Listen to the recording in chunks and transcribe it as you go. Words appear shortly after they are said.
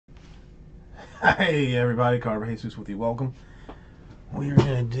Hey everybody, Carver Jesus with you. Welcome. We are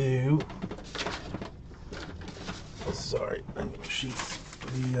gonna do. Sorry, I need my sheet.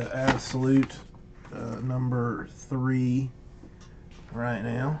 The absolute number 3 right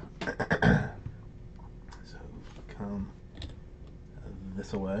now. So come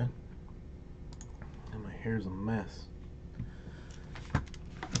this way. And my hair's a mess.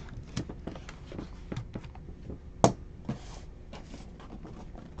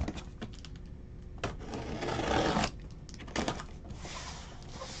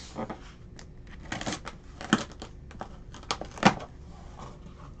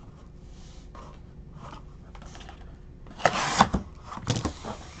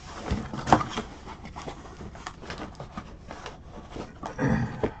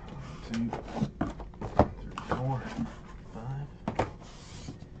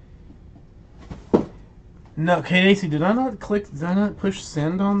 No, Casey, did I not push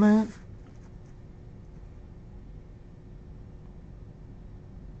send on that?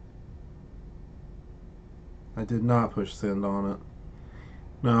 I did not push send on it.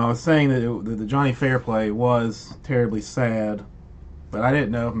 No, I was saying that, that the Johnny Fairplay was terribly sad, but I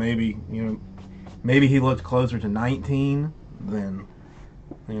didn't know if maybe, maybe he looked closer to 19 than,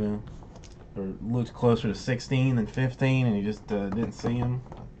 or looked closer to 16 than 15, and you just didn't see him.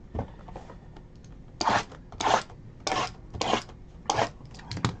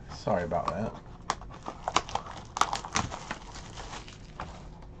 Sorry about that.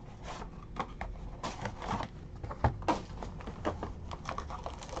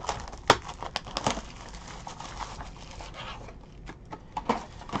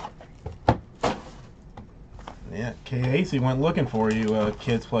 Yeah, Casey went looking for you,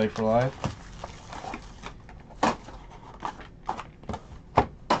 Kids Play for Life.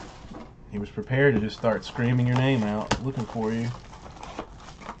 He was prepared to just start screaming your name out, looking for you.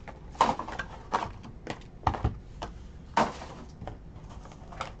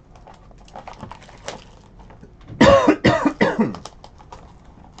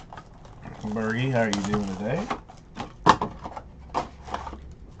 Bergie, how are you doing today?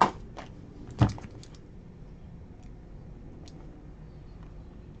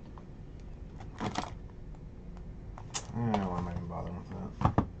 I don't know why I'm even bothering with that.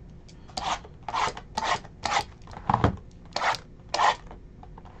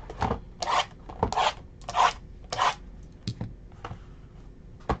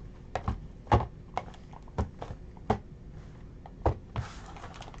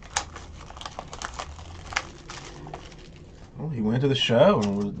 Well, he went to the show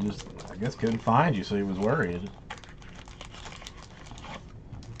and was just, I guess, couldn't find you, so he was worried.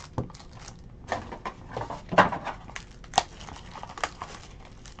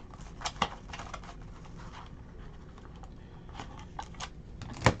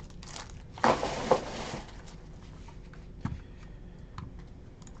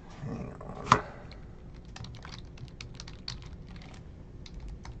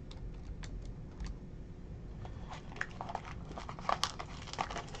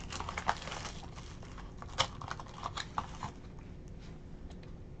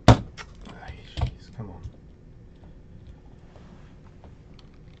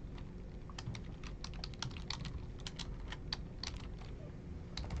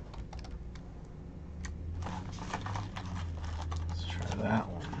 That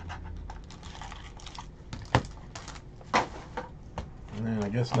one. And then I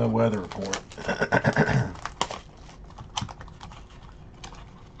guess no weather report.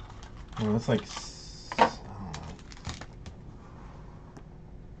 Well, it's like, I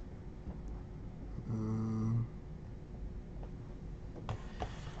don't know.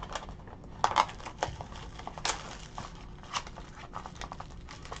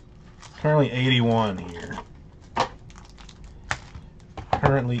 Currently 81 here.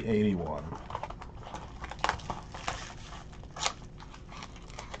 Currently 81.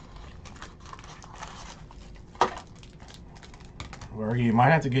 Or you might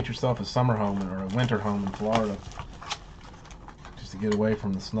have to get yourself a summer home or a winter home in Florida just to get away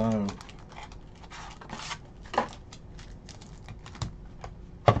from the snow.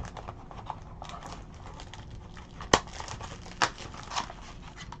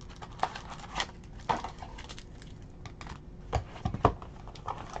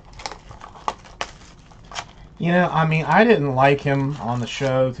 I mean, I didn't like him on the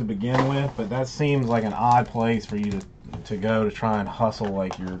show to begin with, but that seems like an odd place for you to go to try and hustle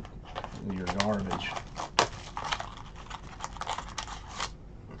like your garbage.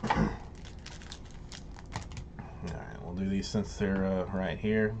 Alright, we'll do these since they're right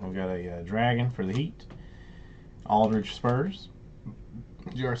here. We've got a Dragon for the Heat, Aldridge Spurs,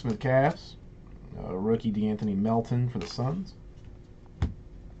 J.R. Smith Cavs, Rookie DeAnthony Melton for the Suns.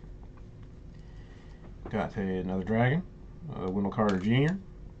 Got another Dragon. Wendell Carter Jr.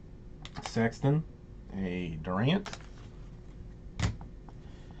 Sexton. A Durant.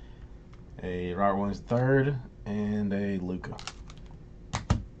 A Robert Williams III. And a Luka.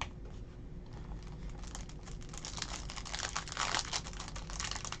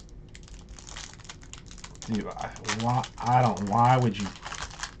 Dude, why would you?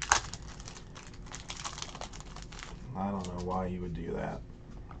 I don't know why you would do that.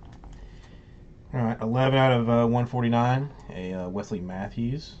 All right, 11 out of 149. A Wesley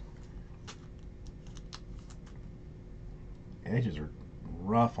Matthews. Edges are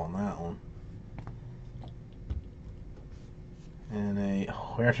rough on that one. And a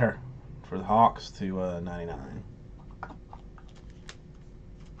Huerter for the Hawks to 99.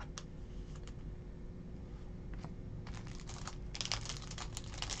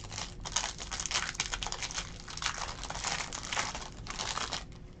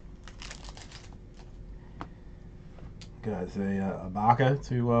 Got a Ibaka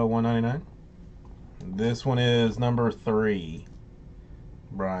to 199. This one is number 3,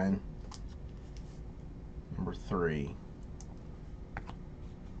 Brian. Number 3.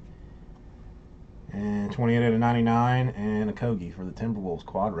 And 28 out of 99, and a Kogi for the Timberwolves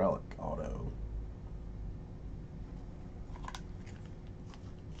quad relic auto.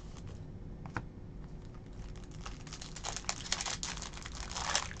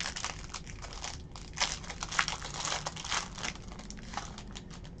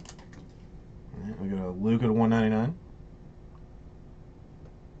 We got a Luka to 199.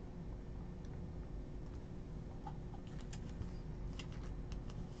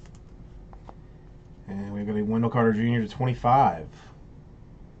 And we've got a Wendell Carter Jr. to 25.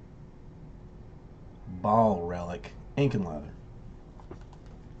 Ball relic, ink and leather.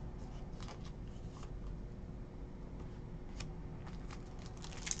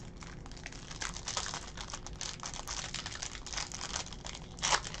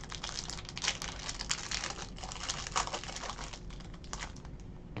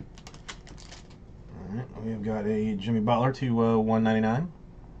 We've got a Jimmy Butler to 199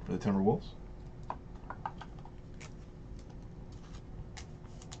 for the Timberwolves.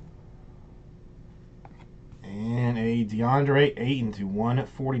 And a DeAndre Ayton to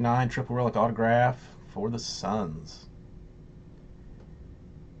 149 triple relic autograph for the Suns.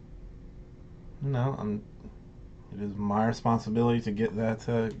 No, it is my responsibility to get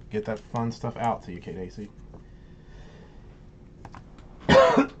that fun stuff out to you, Kate AC.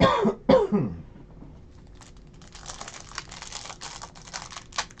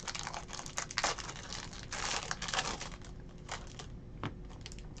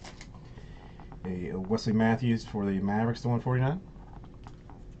 A Wesley Matthews for the Mavericks to 149.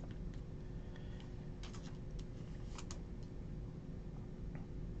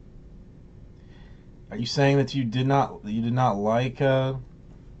 Are you saying that you did not like Butler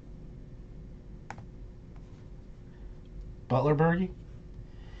Bergie?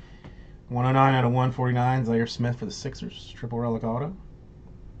 109 out of 149, Zaire Smith for the Sixers, triple relic auto.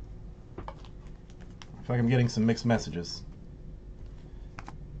 I feel like I'm getting some mixed messages.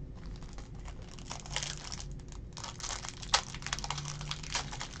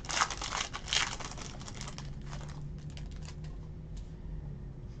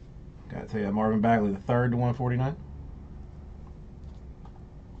 Got to Marvin Bagley, the third to 149.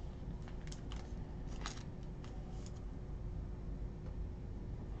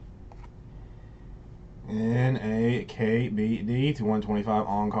 And a KBD to 125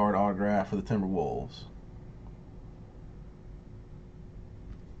 on-card autograph for the Timberwolves.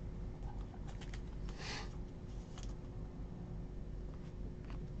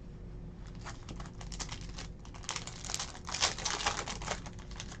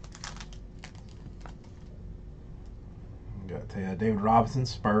 Got David Robinson,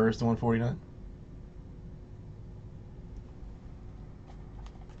 Spurs to 149.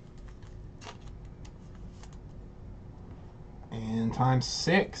 And times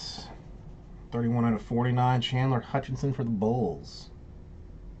 6. 31 out of 49, Chandler Hutchinson for the Bulls.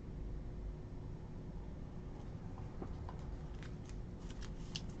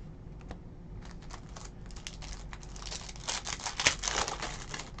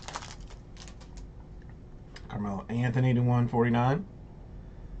 Carmelo Anthony to 149.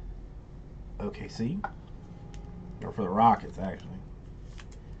 OKC. Or for the Rockets, actually.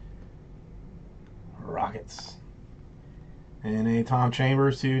 Rockets. And a Tom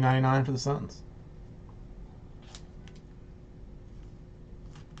Chambers to 99 for the Suns.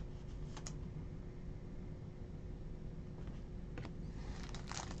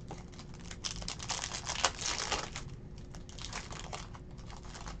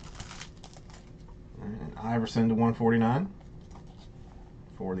 Iverson to 149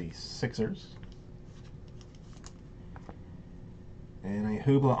 for the Sixers. And a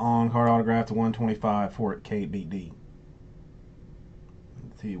Hoopla on-card autograph to 125 for KBD.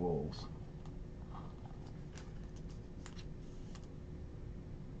 The T-Wolves.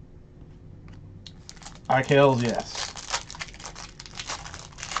 IKLs, yes.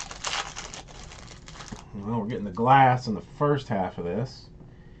 Well, we're getting the glass in the first half of this.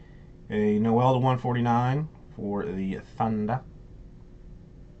 A Noel to 149 for the Thunder.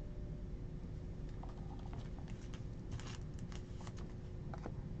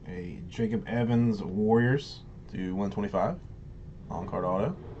 A Jacob Evans Warriors to 125 on-card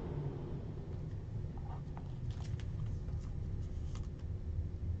auto.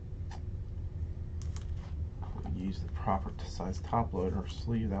 Use the proper size top loader or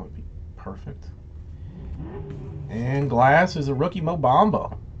sleeve, that would be perfect. And glass is a rookie Mo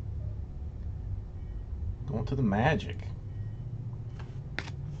Bamba going to the Magic.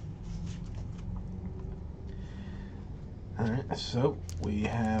 Alright, so we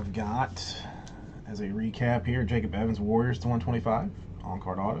have got, as a recap here, Jacob Evans Warriors to 125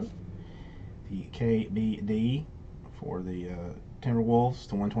 on-card auto. The KBD for the Timberwolves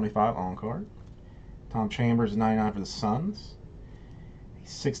to 125 on-card. Tom Chambers, 99 for the Suns. A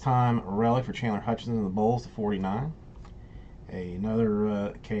 6-time relic for Chandler Hutchinson and the Bulls to 49.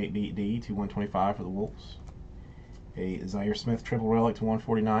 Another KBD to 125 for the Wolves. A Zaire Smith triple relic to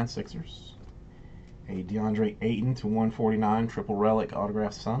 149 Sixers. A DeAndre Ayton to 149 triple relic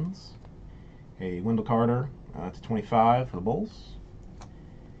autograph Suns. A Wendell Carter to 25 for the Bulls.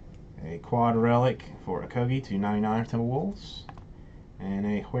 A quad relic for Okogie to 99 for Timberwolves. And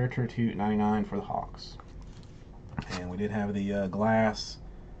a Huerter to 99 for the Hawks. And we did have the glass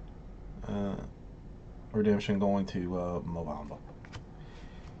redemption going to Mo Bamba.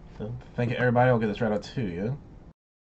 So, thank you everybody. I'll get this right out to you.